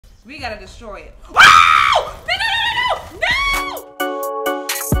We gotta destroy it. Whoa! No!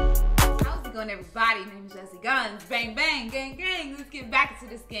 How's it going, everybody? My name is JazzyGuns. Bang, bang, gang, gang. Let's get back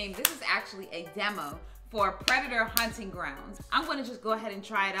into this game. This is actually a demo for Predator Hunting Grounds. I'm gonna just go ahead and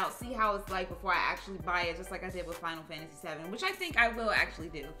try it out, see how it's like before I actually buy it, just like I did with Final Fantasy VII, which I think I will actually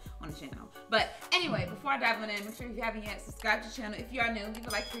do on the channel. But anyway, before I dive on in, make sure if you haven't yet, subscribe to the channel. If you are new, leave a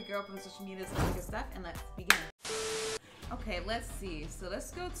like for your girl on social media, some good stuff, and let's begin. Okay, let's see. So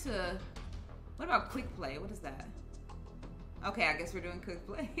let's go to, what about quick play? What is that? Okay, I guess we're doing quick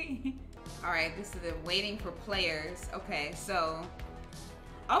play. All right, this is the waiting for players. Okay, so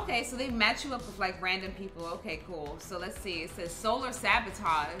they match you up with like random people. Okay, cool. So let's see. It says solar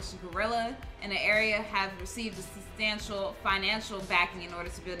sabotage. Guerrilla in the area have received a substantial financial backing in order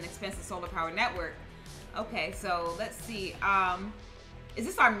to build an expensive solar power network. Okay, so let's see. Is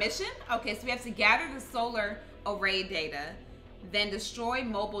this our mission? Okay, so we have to gather the solar array data, then destroy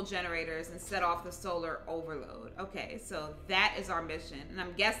mobile generators and set off the solar overload. Okay, so that is our mission. And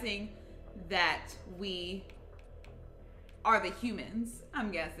I'm guessing that we are the humans,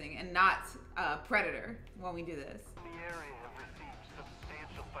 I'm guessing, and not Predator when we do this.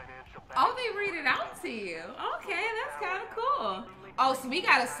 Oh, they read it out to you. Okay, that's kind of cool. Oh, so we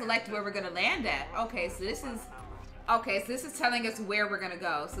gotta select where we're gonna land at. Okay, so this is telling us where we're gonna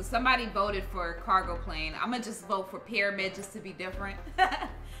go. So somebody voted for cargo plane. I'm gonna just vote for pyramid just to be different.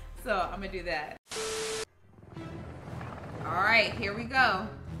 So I'm gonna do that. All right, here we go.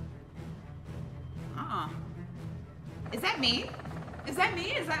 Is that me? Is that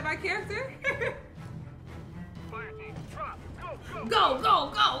me? Is that my character? Go, go,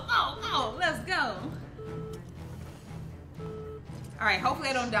 go, go, go. Let's go. All right, hopefully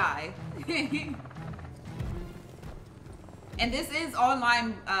I don't die. And this is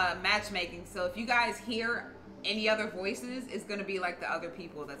online matchmaking, so if you guys hear any other voices, it's gonna be like the other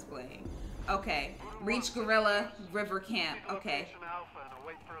people that's playing. Okay, reach Guerrilla River Camp. Okay.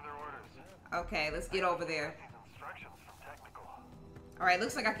 Okay, let's get over there. All right,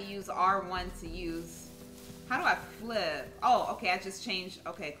 looks like I can use R1 to use. How do I flip? Oh, okay, I just changed.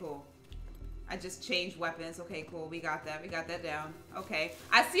 Okay, cool. I just changed weapons. Okay, cool. We got that. We got that down. Okay,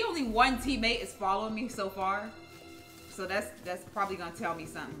 I see only one teammate is following me so far. So that's probably gonna tell me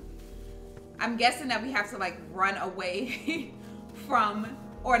something. I'm guessing that we have to like run away from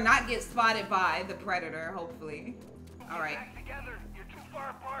or not get spotted by the Predator, hopefully. All right. You're too far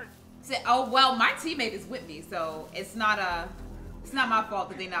apart. So, oh well, my teammate is with me, so it's not my fault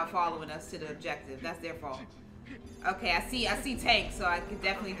that they're not following us to the objective. That's their fault. Okay, I see tanks, so I could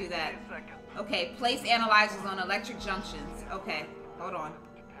definitely do that. Okay, place analyzers on electric junctions. Okay, hold on.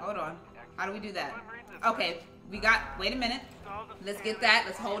 How do we do that? Okay. We got, wait a minute. Let's get that.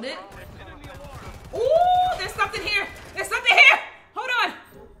 Let's hold it. Ooh, there's something here. There's something here. Hold on.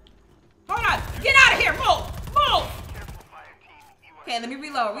 Hold on. Get out of here. Move. Okay, let me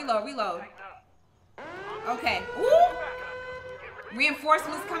reload. Okay. Ooh.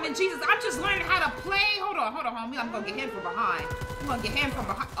 Reinforcements coming. Jesus, I'm just learning how to play. Hold on, homie. I'm going to get him from behind.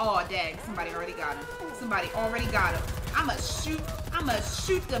 Oh, dang. Somebody already got him. I'm going to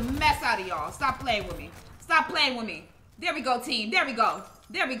shoot the mess out of y'all. Stop playing with me. There we go, team. There we go.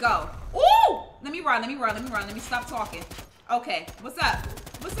 Ooh! Let me run. Let me stop talking. Okay, what's up,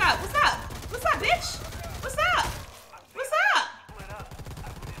 bitch? What's up?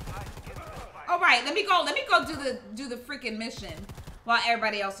 All right, let me go do the freaking mission while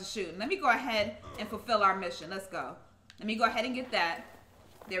everybody else is shooting. Let me go ahead and fulfill our mission. Let's go. Let me go ahead and get that.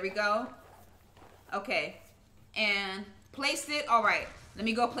 There we go. Okay, and placed it. All right. Let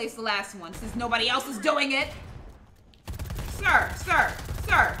me go place the last one since nobody else is doing it. Sir,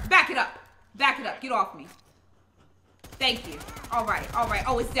 back it up. Get off me. Thank you. All right.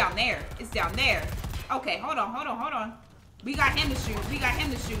 Oh, it's down there. Okay, hold on. We got him to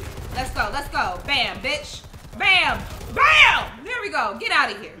shoot. Let's go. Bam, bitch. Bam. There we go. Get out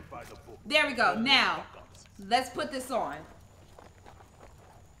of here. There we go. Now, let's put this on.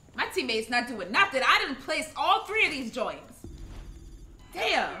 My teammate's not doing nothing. I didn't place all three of these joints.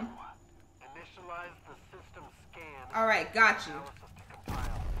 Damn. All right, got you.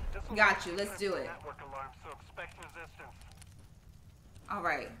 Let's do it. All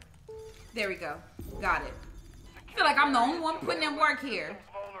right. There we go. Got it. I feel like I'm the only one putting in work here.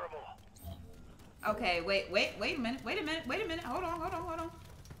 Okay, wait a minute. Hold on.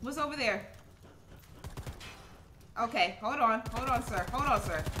 What's over there? Okay, hold on, sir.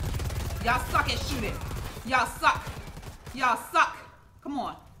 Y'all suck at shooting. Y'all suck. Come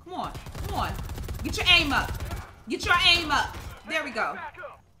on. Get your aim up. There we go.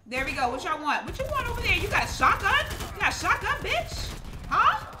 What y'all want? What you want over there? You got a shotgun? Bitch?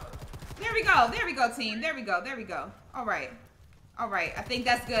 Huh? go. There we go, team. There we go. There we go. All right. All right. I think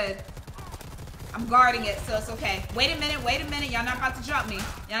that's good. I'm guarding it, so it's okay. Wait a minute. Wait a minute. Y'all not about to drop me.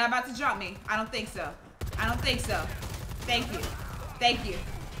 Y'all not about to drop me. I don't think so. I don't think so. Thank you. Thank you.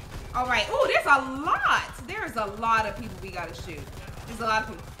 All right. Oh, there's a lot. There's a lot of people we got to shoot. There's a lot of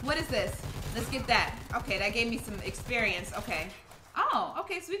people. What is this? Let's get that. Okay, that gave me some experience. Okay. Oh,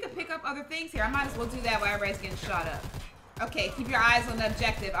 okay, so we could pick up other things here. I might as well do that while everybody's getting shot up. Okay, keep your eyes on the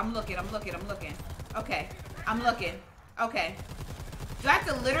objective. I'm looking, I'm looking, I'm looking. Okay, I'm looking. Okay. Do I have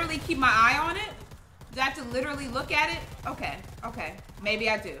to literally keep my eye on it? Do I have to literally look at it? Okay, okay. Maybe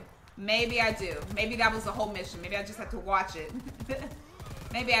I do. Maybe I do. Maybe that was the whole mission. Maybe I just have to watch it.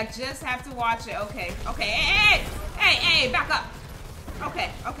 Maybe I just have to watch it. Okay, okay. Hey, hey, hey, hey, back up.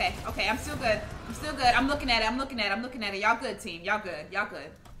 Okay, okay, okay. I'm still good. I'm still good. I'm looking at it. I'm looking at it. I'm looking at it. Y'all good, team. Y'all good. Y'all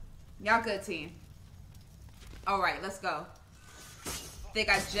good. Y'all good, team. All right, let's go. I think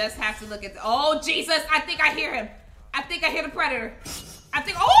I just have to look at the... Oh, Jesus. I think I hear him. I think I hear the predator. I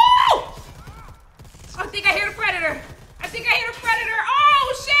think... Oh! I think I hear the predator. I think I hear the predator.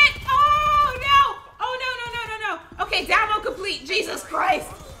 Oh, shit. Oh, no. Oh, no, no, no, no, no. Okay, download complete. Jesus Christ.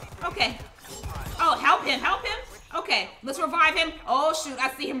 Okay. Oh, help him. Help him. Okay, let's revive him. Oh, shoot.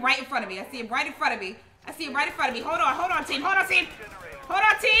 I see him right in front of me. I see him right in front of me. I see him right in front of me. Hold on, team. Hold on, team. Hold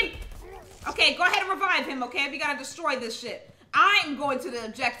on, team. Okay, go ahead and revive him, okay? We gotta destroy this shit. I'm going to the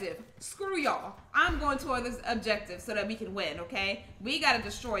objective. Screw y'all. I'm going toward this objective so that we can win, okay? We gotta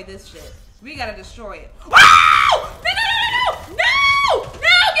destroy this shit. We gotta destroy it. Oh! No, no, no, no, no! No!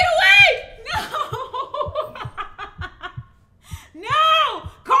 No! Get away! No! No!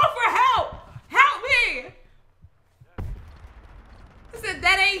 Call for help! Help me! I said,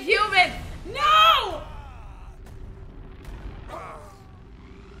 that ain't human. No!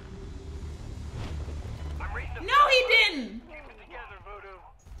 No, he didn't.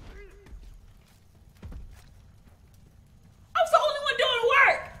 I was the only one doing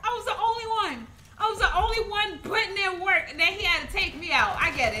work. I was the only one. I was the only one putting in work, and then he had to take me out.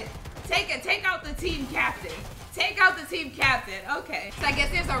 I get it. Take out the team captain. Take out the team captain. Okay. So I guess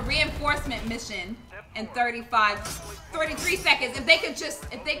there's a reinforcement mission in 33 seconds. If they could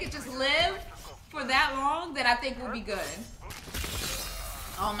just live for that long, then I think we'll be good.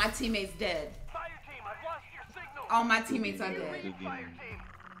 Oh, my teammate's dead. All my teammates are dead.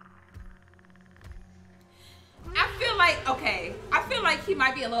 I feel like, okay, I feel like he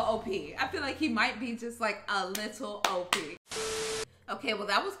might be a little OP. I feel like he might be just like a little OP. Okay, well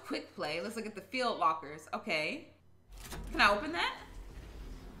that was quick play. Let's look at the field lockers. Okay. Can I open that?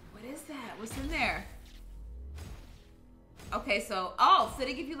 What is that? What's in there? Okay, so, oh, so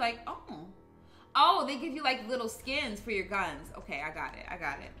they give you like, oh, they give you like little skins for your guns. Okay, I got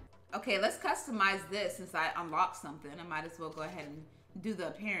it. Okay, let's customize this since I unlocked something. I might as well go ahead and do the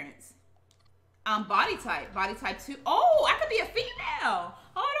appearance. Body type 2. Oh, I could be a female.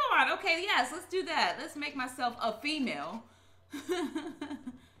 Hold on. Okay, yes, let's do that. Let's make myself a female.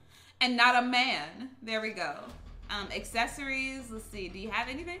 And not a man. There we go. Accessories, let's see. Do you have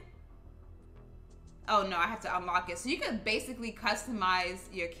anything? Oh no, I have to unlock it. So you can basically customize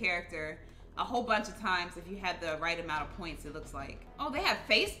your character a whole bunch of times if you had the right amount of points, it looks like. Oh, they have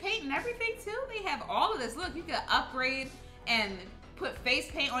face paint and everything too? They have all of this. Look, you can upgrade and put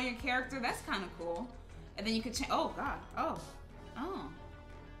face paint on your character. That's kind of cool. And then you could change, oh God, oh.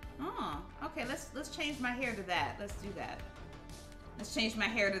 Okay, let's change my hair to that. Let's do that. Let's change my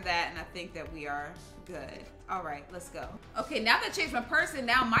hair to that, and I think that we are good. All right, let's go. Okay, now that I changed my person,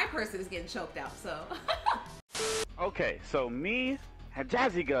 now my person is getting choked out, so. Okay, so me and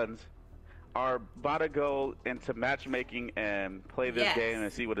JazzyGuns are about to go into matchmaking and play this game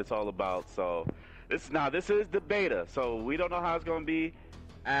and see what it's all about. So this is the beta, so we don't know how it's gonna be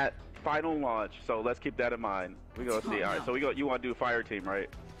at final launch. So let's keep that in mind. We're gonna see. All right, so you want to do fire team, right?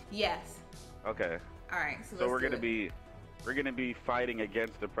 Yes. Okay. All right, so we're gonna be fighting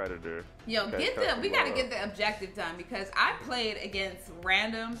against the predator. Yo, okay, we gotta get the objective done because I played against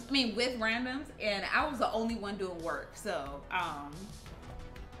randoms. I mean, with randoms, and I was the only one doing work. So,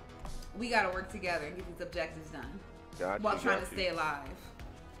 we gotta work together and get these objectives done while trying to stay alive.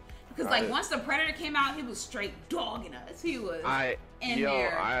 Because like once the predator came out, he was straight dogging us. He was in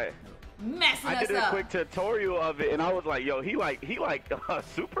there messing us up. I did a quick tutorial of it, and I was like, yo, he like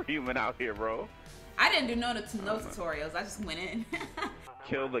superhuman out here, bro. I didn't do no tutorials. I just went in.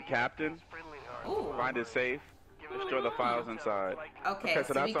 Kill the captain. Ooh. Find it safe. Destroy the files inside. Okay,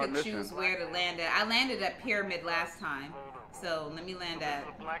 so we could choose where to land at. I landed at Pyramid last time. So let me land at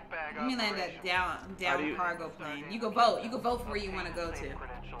down cargo plane. You can vote. You can vote for where you want to go to.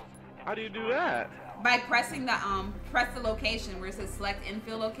 How do you do that? By pressing the press the location where it says select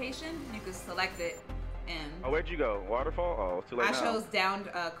infill location. You can select it and. Oh, where'd you go? Waterfall? Oh, it's too late I now. chose downed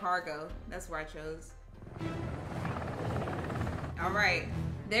cargo. That's where I chose. All right,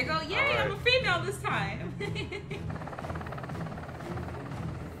 there you go. Yay! Right. I'm a female this time.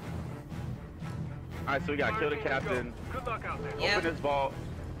 All right, so we got to kill the captain, Good luck out there. Yep. open his vault,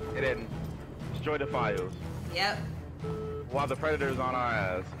 and then destroy the files Yep. while the predator's on our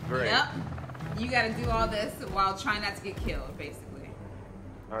ass. Great. Yep. You got to do all this while trying not to get killed, basically.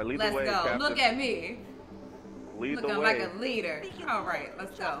 All right, lead Let's the way, go. Captain. Look at me. Lead Looking the way. like a leader. All right,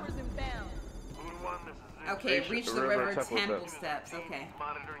 let's go. Moon 1, this is Zoo. Okay, reach the river temple steps. Okay.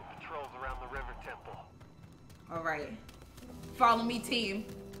 Monitoring patrols around the river temple. All right. Follow me, team.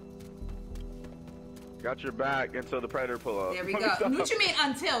 Got your back until the predator pull up. There we go. What you mean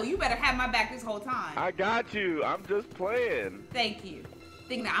until? You better have my back this whole time. I got you. I'm just playing. Thank you.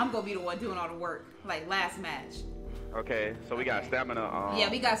 Think that I'm gonna be the one doing all the work, like last match. Okay, so we got Okay. stamina. Yeah,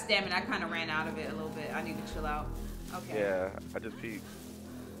 we got stamina. I kind of ran out of it a little bit. I need to chill out. Okay. Yeah, I just peeked.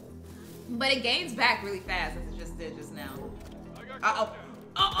 But it gains back really fast as it just did just now. Uh-oh.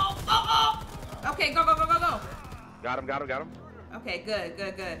 Uh-oh. Uh-oh. Okay, go, go, go, go, go. Got him, got him, got him. Okay, good,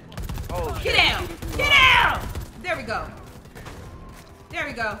 good, good. Oh, Get shit. down! Get down! There we go. There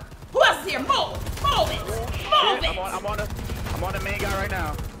we go. Who else is here? Move! Move it! Move Shit, it! I'm on the main guy right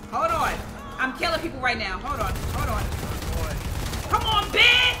now. Hold on. I'm killing people right now. Hold on. Hold on. Come on,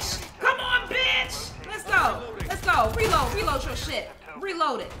 bitch! Come on, bitch! Let's go. Let's go. Reload. Reload your shit.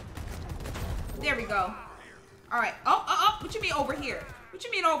 Reload it. There we go. All right. Oh. What you mean over here? What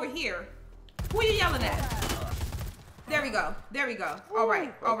you mean over here? Who are you yelling at? There we go. There we go. All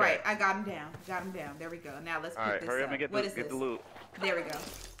right. All right. I got him down. Got him down. There we go. Now let's All pick right, this hurry up. up and What get is the this? loot. There we go.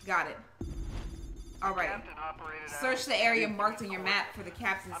 Got it. All right. Captain operated Search the area marked on your map for the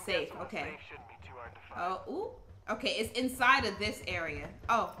captain's safe. Okay. Shouldn't be too hard to find. Oh, ooh. Okay, it's inside of this area.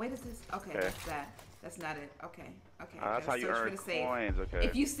 Oh, wait, is this? Okay, Okay. that's that. That's not it. Okay. Okay. That's how gotta you search for earn the safe. coins, okay.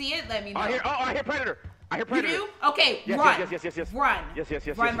 If you see it, let me know. I hear predator. I hear You predator. do? Okay, Yes, run. yes. Run.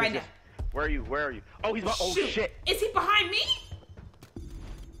 Yes. Run right yes. now. Where are you? Where are you? Oh, he's oh Shoot. shit. Is he behind me?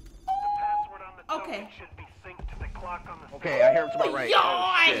 The password on the Okay. token should be synced to the clock on the Okay, I hear him to my right. Yo, Oh,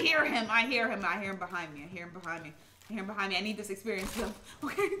 I shit. hear him. I hear him. I hear him behind me. I hear him behind me. I hear him behind me. I need this experience though.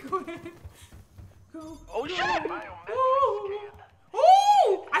 Okay, go ahead. Go. Oh go. shit. biometric Ooh. scan.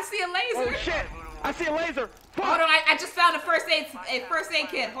 Ooh, I see a laser. Oh shit. I see a laser. Fuck. Hold on, I just found a first aid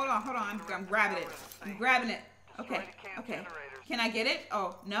kit. Hold on. I'm grabbing it. I'm grabbing it. Okay. Can I get it?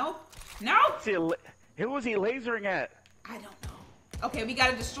 Oh, no? No? Who was he lasering at? I don't know. Okay, we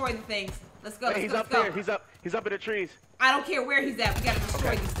gotta destroy the things. Let's go, Hey, let's he's go, up let's there. go. He's up in the trees. I don't care where he's at. We gotta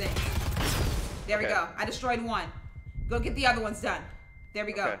destroy these things. There we Okay. go. I destroyed one. Go get the other ones done. There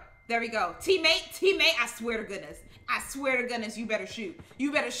we go. Okay. There we go. Teammate, I swear to goodness, you better shoot.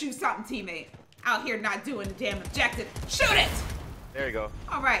 You better shoot something, teammate. Out here not doing the damn objective. Shoot it! There you go.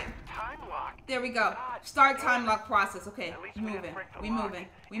 All right. Time lock. There we go. Start time lock process. Okay, At least we we didn't moving. break the We lock. moving.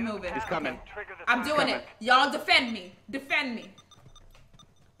 We moving. He's coming. Okay. Trigger the I'm time. doing coming. it. Y'all defend me. Defend me.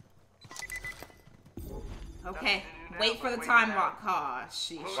 Okay. Wait for the time lock. Aw,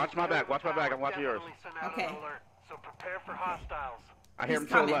 sheesh. Watch my back. Watch my back. I'm watching yours. Definitely sent out Okay. an alert, so prepare for hostiles. I hear He's him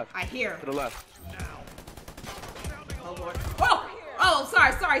to the coming. left. I hear. To the left. Oh Lord. Oh! Oh,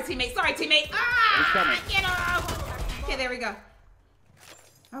 sorry, teammate. Sorry, teammate. Ah! He's coming. Get off! Okay, there we go.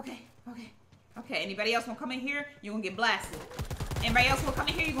 Okay. Anybody else wanna come in here? You're gonna get blasted. Anybody else wanna come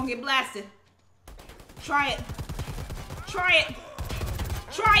in here? You're gonna get blasted. Try it.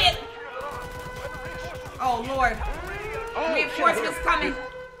 Oh Lord. Oh, Reinforcements shit. coming.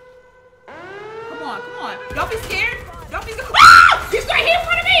 Come on. Don't be scared. Ah! He's right here in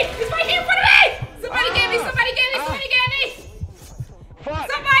front of me! Somebody get me! Fuck.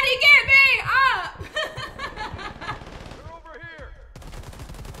 Somebody get me up! They're over here.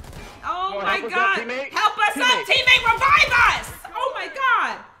 Oh Well, my help us God! up, teammate. Help us up, teammate! Revive us! Oh my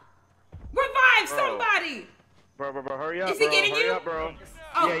God! Revive Bro. somebody! Bro, hurry up, Is he bro. getting Hurry you? up, bro.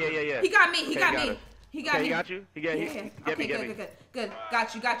 Oh, Yeah. He got me. Okay, He got got me. it. He got Okay, me. he got you? He get Yeah. me. Okay, good.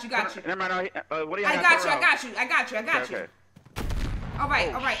 Got you. Never mind. What do you I have? got you. I got you. Okay. All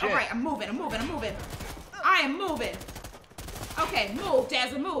right. shit. I'm moving. I am moving. Okay, move,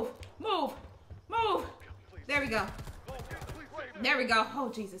 Jazzy, move. There we go. Oh,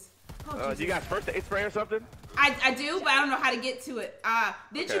 Jesus. You got first aid spray or something? I do, but I don't know how to get to it.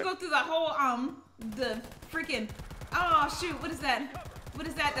 Did you Okay. go through the whole, the freaking, oh, shoot, what is that?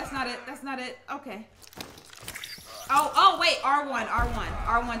 That's not it. Okay. Wait,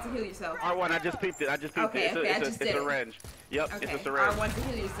 R1 to heal yourself. R1, I just peeped it. Okay, I just It's did a it. range. Yep, Okay. it's a syringe. R1 to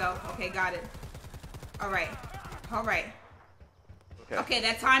heal yourself. Okay, got it. All right. All right. Okay. Okay,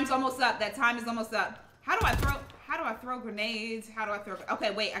 that time's almost up. That time is almost up. How do I throw grenades? How do I throw?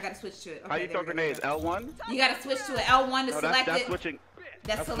 Okay, wait. I gotta switch to it. Okay, How you throw grenades? L1? You gotta switch to an L1 to select that's it. switching.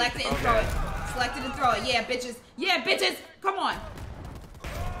 That's select it switching. and throw it. Select it and throw it. Yeah, bitches. Yeah, bitches. Come on.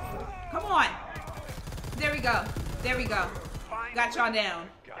 Come on. There we go. There we go. Got y'all down.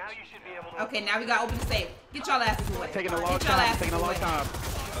 Now you should be able to. Okay, now we gotta open the safe. Get y'all asses away. Taking a long Get y'all time. asses Taking a long away. time.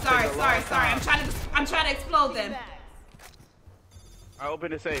 Sorry, Taking a sorry, long sorry. time. I'm trying to explode them. I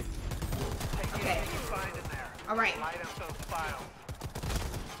open the safe. Okay. Find in there. All right. Light up those files.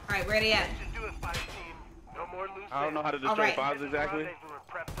 All right, where they at? Should do it, fire team. No more loose I don't know how to destroy Alright. files exactly. Rendezvous and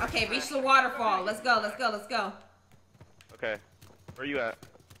prep for Okay, reach extraction. the waterfall. Let's go. Let's go. Let's go. Okay. Where you at?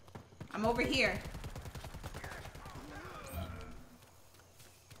 I'm over here.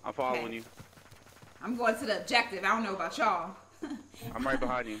 I'm following Okay. you. I'm going to the objective. I don't know about y'all. I'm right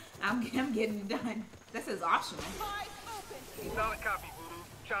behind you. I'm getting it done. This is optional. Solid copy, Voodoo.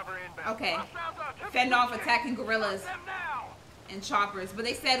 Chopper inbound. Okay. Hostiles out. Fend off attacking gorillas Them now. and choppers, but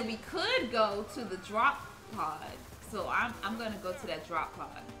they said we could go to the drop pod. So I'm gonna go to that drop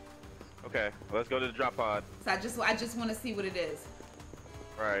pod. Okay, let's go to the drop pod. So I just want to see what it is.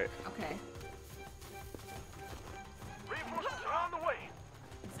 Right. Okay, Reinforcements are on the way.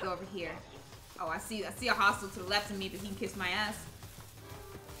 let's go over here. Oh, I see a hostile to the left of me, but he can kiss my ass.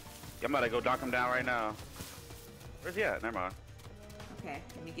 I'm about to go knock him down right now. Where's he at? Never mind. Okay,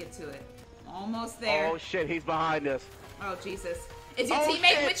 let me get to it. Almost there. Oh shit, he's behind us. Oh Jesus, is your Oh, teammate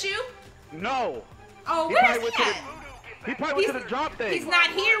shit. with you? No. Oh, He where's probably went he to at? He probably went to the drop thing. He's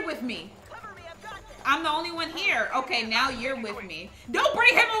not here with me. I'm the only one here. Okay, now you're with me. Don't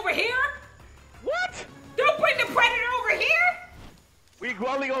bring him over here. What? Don't bring the predator over here. We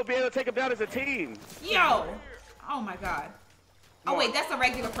only gonna be able to take him down as a team. Yo. Oh my God. Oh wait, that's a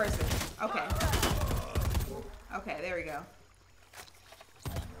regular person. Okay. Okay, there we go.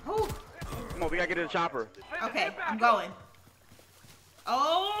 Oh. Come on, we gotta get to the chopper. Okay, I'm going.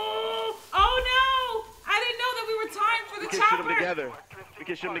 Oh. Oh no. I didn't know that we were timed for We the can shoot them chopper. together. We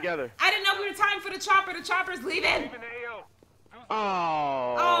can shoot them together. I didn't know we were timed for the chopper. The chopper's leaving. Even AO.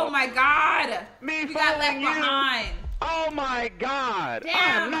 Oh. Oh my God. Me We got left following you. behind. Oh my God. I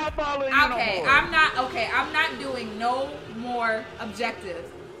Damn. am not following you Okay, no more. I'm not doing no more objectives.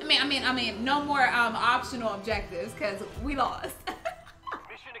 I mean, no more optional objectives because we lost.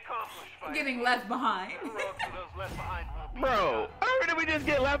 Mission accomplished. Fire. Getting left behind. The road for those left behind will be Bro, how did we just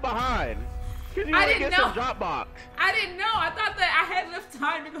get left behind? Cause you I wanna didn't get some know. drop box. I didn't know. I thought that I had enough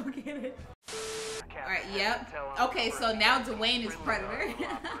time to go get it. Captain. All right, yep. Okay, so now Dwayne is Predator.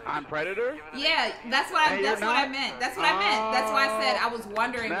 I'm Predator? Yeah, that's what Hey, I you're not? meant. That's what I meant. That's why I said I was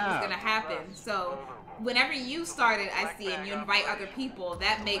wondering what was Snap. gonna happen. So whenever you started, I see, and you invite other people,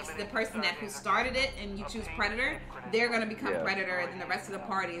 that makes the person who started it and you choose Predator, they're gonna become Yeah. Predator, and then the rest of the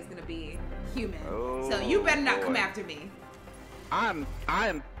party is gonna be human. Oh, So you better not boy. come after me. I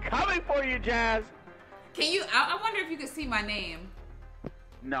am coming for you, Jazz. Can you? I wonder if you could see my name.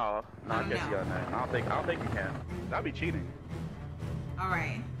 No, I I don't guess know. you got that. I don't think you can. That'd be cheating. All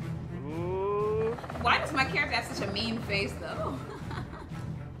right. Ooh. Why does my character have such a mean face though?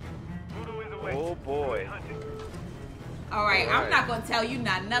 Voodoo is away. Oh boy. Hunting. All right, All I'm right. not gonna tell you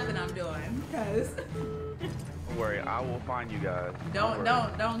nothing I'm doing, cause Don't worry, I will find you guys. don't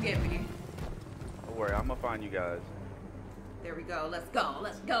get me. Don't worry, I'm gonna find you guys. There we go. Let's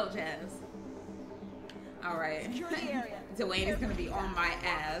go, Jazz. All right. Dwayne is gonna be on my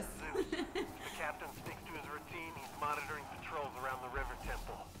ass. The captain sticks to his routine. He's monitoring patrols around the river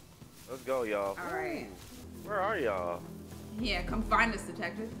temple. Let's go, y'all. All right. Where are y'all? Yeah, come find us,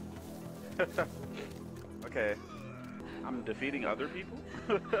 detective. Okay. I'm defeating other people?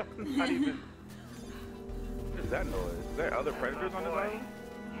 Not even. What is that noise? Is there other predators on this island?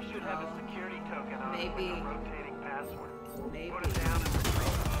 You should have a security token on it with Maybe. a rotating password. Maybe. Put it down and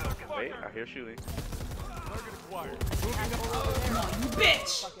retrieve the token. Wait, I hear shooting. Come on, you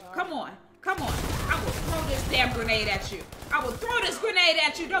bitch! Come on. I will throw this damn grenade at you. I will throw this grenade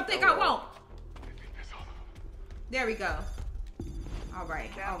at you. Don't think I won't. There we go. All right.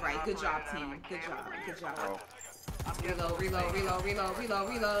 Good job, team. Good job. Oh.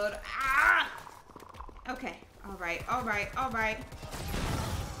 Reload. Ah! Okay. All right.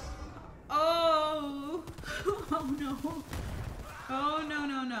 Oh. Oh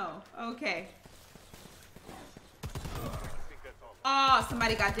no. Okay. Oh,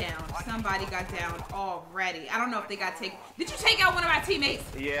 somebody got down already. I don't know if they got taken. Did you take out one of my teammates?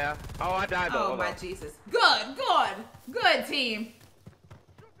 Yeah. Oh, I died though. Oh Hold my on. Jesus. Good team.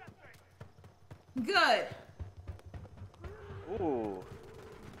 Good. Ooh.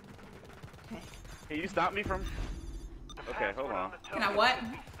 Okay. Can you stop me from? Okay, hold on. Can I what?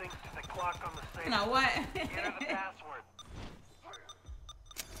 Can I what?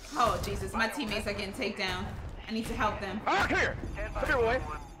 Oh Jesus, my teammates are getting taken down. I need to help them. Ah, come here! Come here, boy!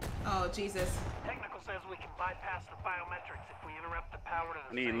 Oh Jesus. Technical says we can bypass the biometrics if we interrupt the power to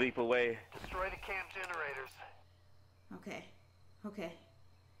the I need to safe. leap away. Destroy the camp generators. Okay. Okay.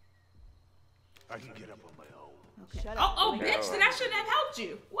 I can get up on my own. Okay. Oh, Okay, bitch! all Then I shouldn't have helped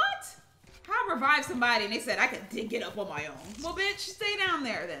you. What? How I revived somebody and they said I could get up on my own. Well, bitch, stay down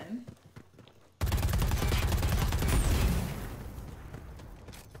there then.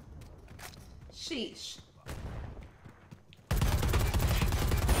 Sheesh.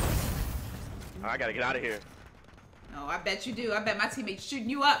 I gotta get out of here. Oh, I bet you do. I bet my teammates shooting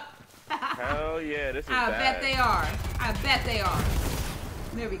you up. Hell yeah, this is I bad. bet they are. I bet they are.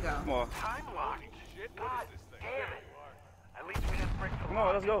 There we go. Come on. Time locked. God damn it. At least we didn't break the Come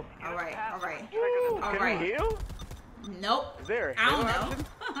on, let's go. All right. All right. All Can right. we heal? Nope. Is there? I don't heal know. option?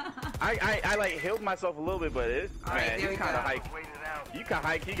 I like healed myself a little bit, but it's All right, man, there you we kind of go. hike. You can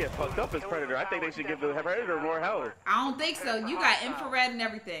hike. You get fucked up as Predator. I think they should give the Predator more health. I don't think so. You got infrared and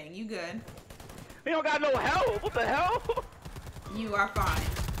everything. You good. He don't got no health. What the hell? You are fine.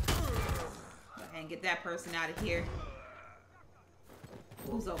 Go ahead and get that person out of here.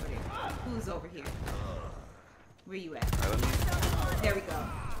 Who's over there? Who's over here? Where you at? There we go.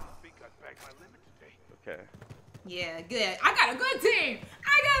 Okay. Yeah, good. I got a good team.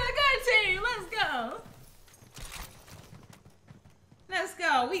 I got a good team. Let's go. Let's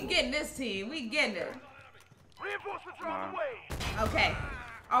go. We getting this team. We getting it. Reinforcements are on the way. Okay.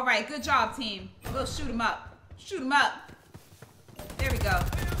 All right. Good job, team. We'll shoot him up. Shoot him up. There we go.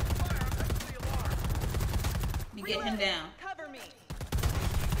 Let me get him down. Cover me.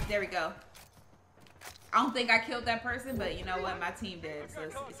 There we go. I don't think I killed that person, but you know what? My team did, so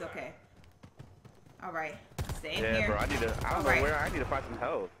it's okay. All right. Stay in Yeah, here. bro. I don't know Alright. where. I need to find some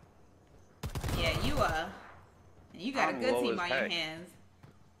health. Yeah, you got I'm a good low team as on your heck. hands.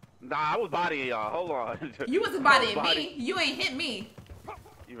 Nah, I was bodying y'all. Hold on. You wasn't I was bodying me. You ain't hit me.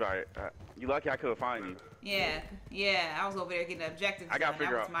 You right. You lucky I couldn't find you. Yeah. I was over there getting objectives. I gotta done.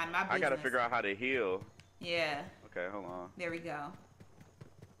 figure was out. minding my I gotta business. figure out how to heal. Yeah. Okay, hold on. There we go.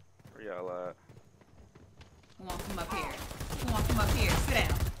 Where y'all at? Who wants to come up here? Who wants to come up here? Sit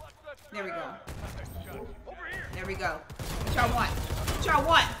down. There we go. There we go. What y'all want? What y'all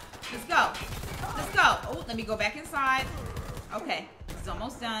want? Let's go. Let's go. Oh, let me go back inside. Okay. It's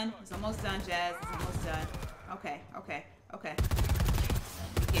almost done. It's almost done, Jazz. It's almost done. Okay. Okay. Okay.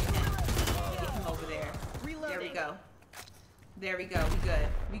 Let me get him. Let me get him over there. There we go. There we go. We good.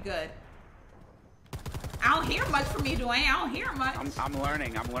 We good. I don't hear much from you, Dwayne. I don't hear much. I'm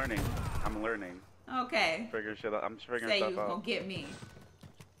learning. I'm learning. I'm learning. Okay. Figuring shit out. I'm just figuring Say you stuff was out. gonna get me.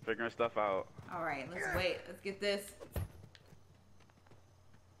 Figuring stuff out. All right, let's wait. Let's get this.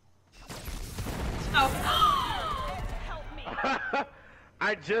 Oh.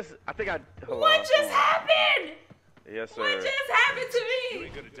 I think I. Hold What on, just hold on. happened? Yes, sir. What just happened to You me?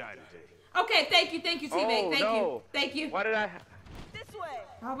 ain't gonna die today. Okay, thank you, teammate. Oh, Thank no. you. Thank you. Why did I? This way.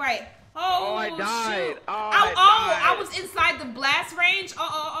 All right. Oh, I died. shoot. Oh, I I died. was inside the blast range.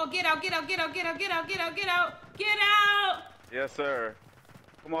 Oh, get out. Get out. Yes, sir.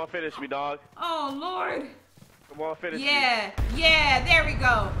 Come on, finish me, dog. Oh, Lord. Come on, finish me. Yeah, there we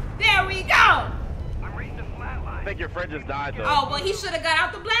go. There we go. I'm reading the flat line. I think your friend just died, though. Oh, well, he should have got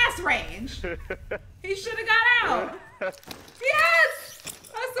out the blast range. He should have got out. Yes!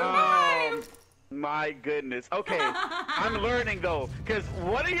 I survived. My goodness. Okay, I'm learning, though, because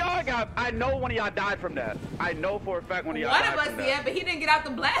one of y'all I know one of y'all died from that. I know for a fact one of y'all One died of us, from that. yeah, but he didn't get out the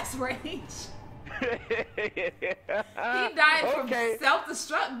blast range. He died from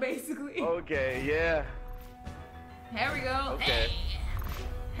self-destruct, basically. Okay, yeah. There we go. Okay.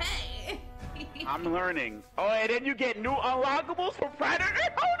 Hey. I'm learning. Oh, and then you get new unlockables for Predator?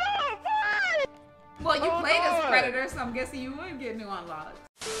 Hold on, boy! Well, you Hold played as on. Predator, so I'm guessing you would get new unlocks.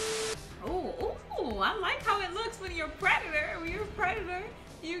 Ooh, I like how it looks when you're Predator. When you're Predator,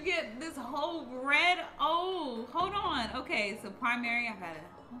 you get this whole red. Oh, hold on. Okay, so primary, I got it.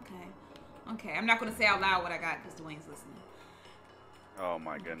 Okay, I'm not going to say out loud what I got because Dwayne's listening. Oh,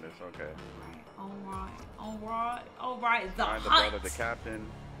 my goodness, okay. All right. The Find the hunt brother, the captain.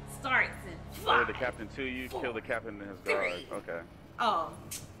 starts in Brother, 5. the captain to you. Kill the captain and his 3. guard. Okay. Oh,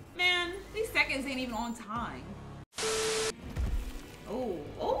 man, these seconds ain't even on time. Oh,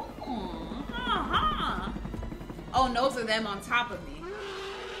 Oh, and those are them on top of me.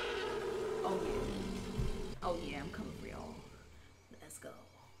 Oh yeah, I'm coming for y'all. Let's go,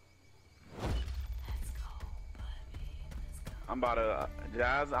 buddy. Let's go. I'm about to,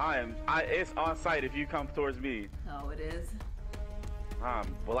 Jazz. It's on site if you come towards me. Oh, it is. I'm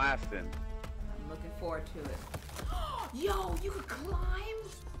blasting. I'm looking forward to it. Yo, you could climb.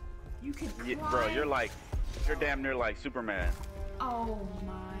 You could climb. Yeah, bro, you're damn near like Superman. Oh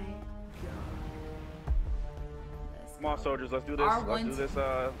my god. Come on, soldiers, let's do this. Let's do this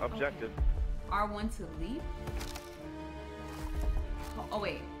objective. Okay. R1 to leap. Oh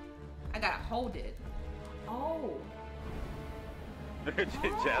wait, I gotta hold it. Oh.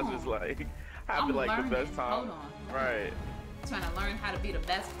 Jazz was like, having like the best time. Hold on. Right. Trying to learn how to be the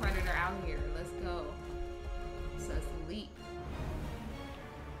best predator out here. Let's go. So it's leap.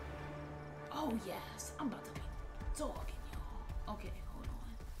 Oh yes, I'm about to be talking, y'all. Okay, hold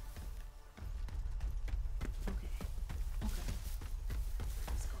on. Okay.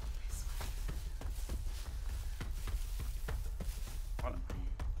 Let's go this way.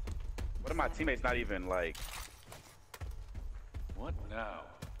 What are my teammates not even like? What now?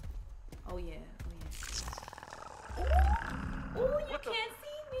 Oh yeah. Oh, you can't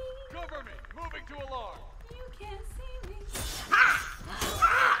see me. Cover me! Moving to alarm! You can't see me.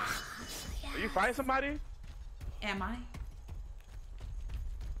 Are you fighting somebody? Am I?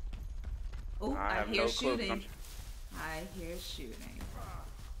 Oh, I have hear no clue. shooting. I hear shooting.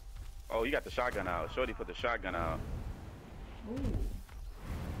 Oh, you got the shotgun out. Shorty put the shotgun out. Ooh.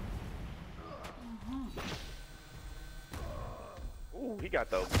 Ooh, he got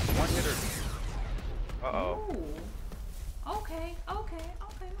the one hitter. Uh-oh. Ooh. Okay.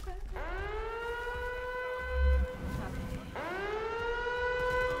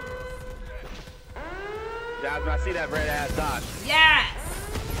 Jasmine, I see that red ass dot. Yes!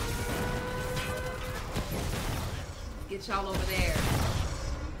 Get y'all over there. Here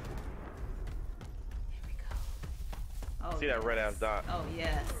we go. Oh, See that red ass dot. Oh,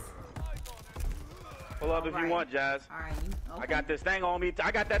 yes. Pull up if you want, Jazz. Alright, okay. I got this thing on me.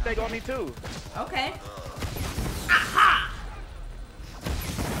 I got that thing on me too. Okay. Aha!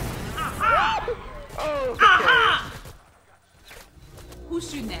 Aha! Oh, okay. Aha! Who's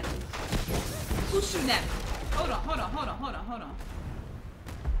shooting at me? Who's shooting at me? Hold on.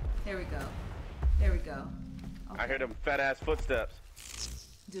 There we go. Okay. I hear them fat ass footsteps.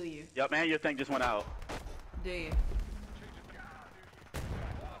 Do you? Yup, man, your thing just went out. Do you?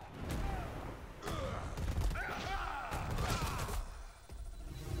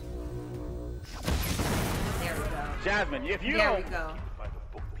 There we go. Jasmine, if you There don't... we go.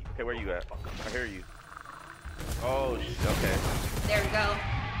 Okay, where you at? I hear you. Oh, okay. There we go.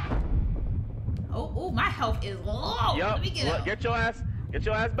 Oh, my health is low. Yup, Let me get out. get your ass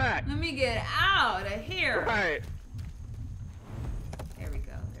back. Let me get out of here. Right. There we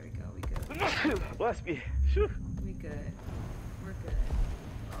go. We good. Bless me. Whew. We good. We're good.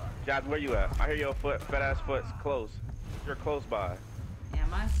 Jasmine, where you at? I hear your fat ass foot's close. You're close by.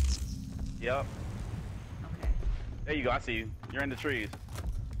 Am I? Yup. Okay. There you go. I see you. You're in the trees.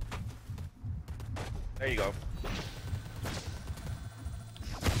 There you go.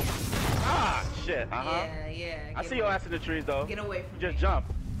 Ah, shit. Uh-huh. Yeah. I see your ass in the trees, though. Get away from Just me. jump.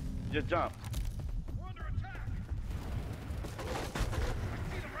 Just jump. We're under attack!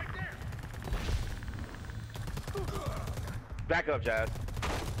 See them right there! Back up, Jazz.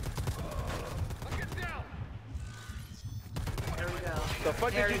 Let's get down! There we go. The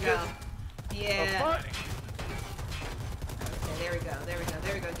fuck There did we you go. just... Yeah. The fuck? Okay, there we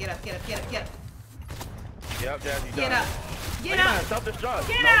go. Get up. Yep, Jazz, you done. Get up. Get up. Self-destruct.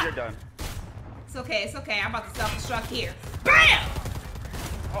 Get No, up. you're done. It's okay. I'm about to self-destruct here. BAM!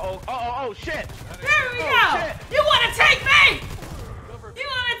 Oh, shit. There we Oh, go. shit. You want to take me? You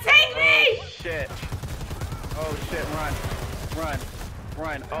want to take me? Oh, shit.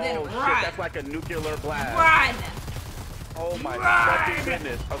 Run. Then Oh, run. shit. That's like a nuclear blast. Run. Oh, my Run. fucking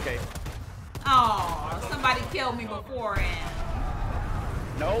goodness. Okay. Oh, somebody killed me beforehand.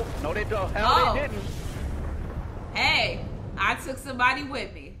 No, they don't. Hell, Oh. they didn't. Hey, I took somebody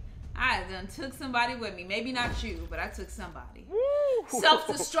with me. I done took somebody with me. Maybe not you, but I took somebody. Woo.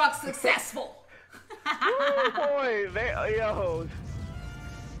 Self-destruct successful. Woo, boy,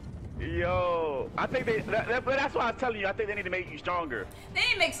 yo. I think but that's why I'm telling you. I think they need to make you stronger. They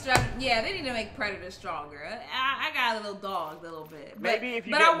need to make Predator stronger. I got a little dog, a little bit. Maybe if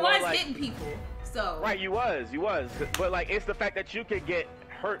you but get I more, was like- hitting people, so. Right, you was. But like, it's the fact that you could get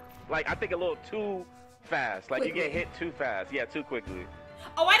hurt. Like, I think a little too fast. Like, you get Quickly. hit too fast. Yeah, too quickly.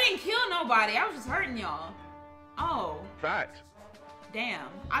 Oh, I didn't kill nobody. I was just hurting y'all. Oh, Facts. damn.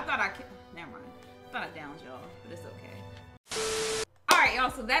 I thought I killed. Never mind. I thought I downed y'all, but it's okay. All right, right,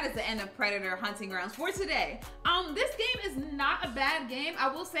 y'all, so that is the end of Predator Hunting Grounds for today. This game is not a bad game. I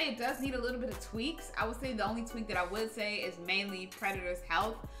will say it does need a little bit of tweaks. I would say the only tweak that I would say is mainly Predator's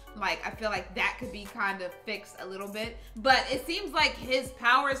health. Like, I feel like that could be kind of fixed a little bit. But it seems like his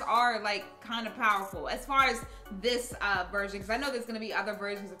powers are, like, kind of powerful. As far as this version, because I know there's going to be other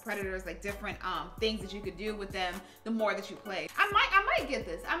versions of Predators, like different things that you could do with them the more that you play. I might get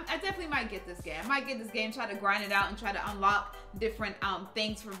this. I definitely might get this game. I might get this game, try to grind it out, and try to unlock different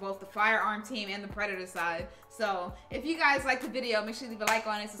things for both the firearm team and the Predator side. So, if you guys like the video, make sure to leave a like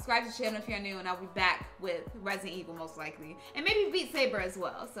on it, subscribe to the channel if you're new, and I'll be back with Resident Evil most likely. And maybe Beat Saber as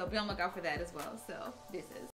well. So, be on the lookout for that as well. So, this is